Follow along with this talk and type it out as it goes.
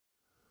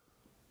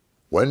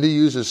When to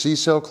use a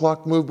C-cell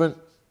clock movement?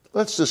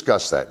 Let's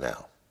discuss that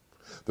now.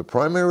 The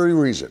primary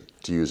reason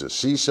to use a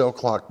C-cell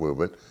clock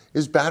movement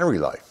is battery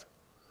life.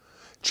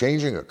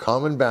 Changing a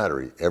common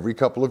battery every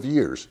couple of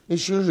years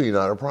is usually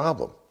not a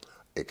problem,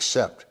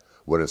 except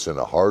when it's in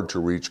a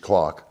hard-to-reach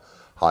clock,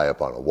 high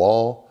up on a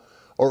wall,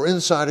 or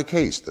inside a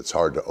case that's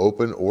hard to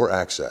open or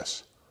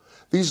access.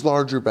 These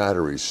larger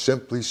batteries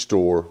simply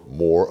store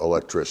more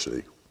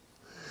electricity.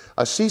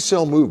 A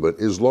C-cell movement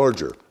is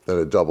larger than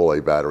a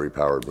AA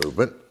battery-powered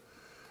movement.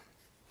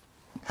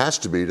 Has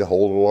to be to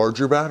hold a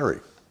larger battery.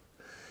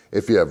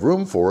 If you have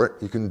room for it,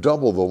 you can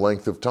double the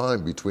length of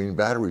time between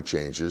battery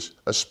changes,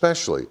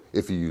 especially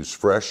if you use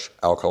fresh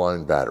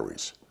alkaline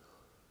batteries.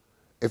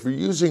 If you're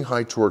using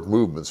high-torque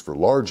movements for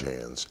large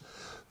hands,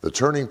 the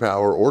turning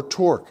power or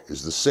torque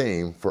is the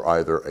same for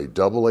either a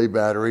AA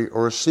battery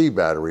or a C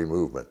battery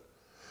movement.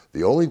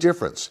 The only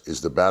difference is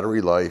the battery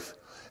life,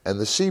 and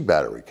the C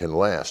battery can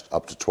last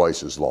up to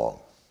twice as long.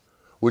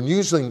 When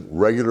using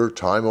regular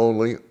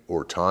time-only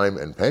or time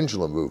and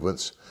pendulum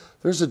movements,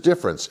 there's a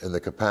difference in the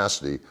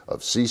capacity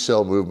of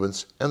C-cell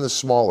movements and the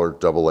smaller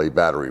AA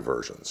battery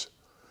versions.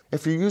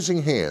 If you're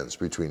using hands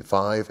between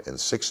 5 and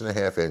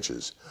 6.5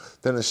 inches,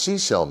 then a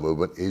C-cell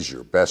movement is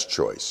your best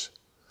choice.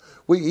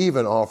 We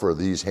even offer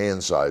these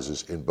hand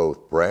sizes in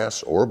both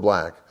brass or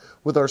black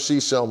with our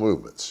C-cell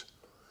movements.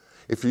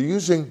 If you're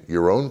using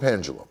your own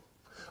pendulum,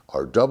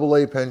 our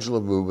AA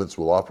pendulum movements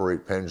will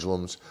operate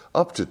pendulums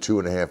up to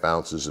 2.5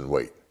 ounces in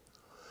weight.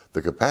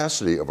 The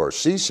capacity of our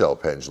C-cell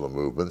pendulum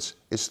movements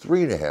is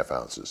 3.5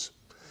 ounces.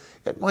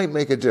 It might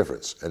make a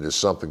difference and is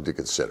something to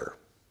consider.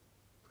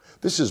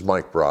 This is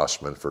Mike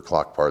Brossman for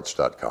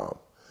ClockParts.com.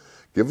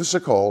 Give us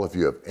a call if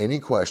you have any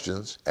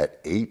questions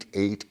at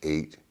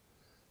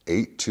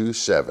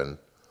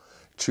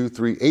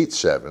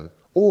 888-827-2387,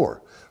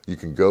 or you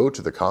can go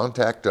to the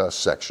Contact Us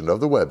section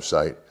of the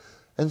website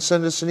and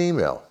send us an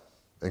email.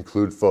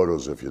 Include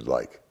photos if you'd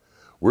like.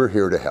 We're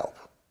here to help.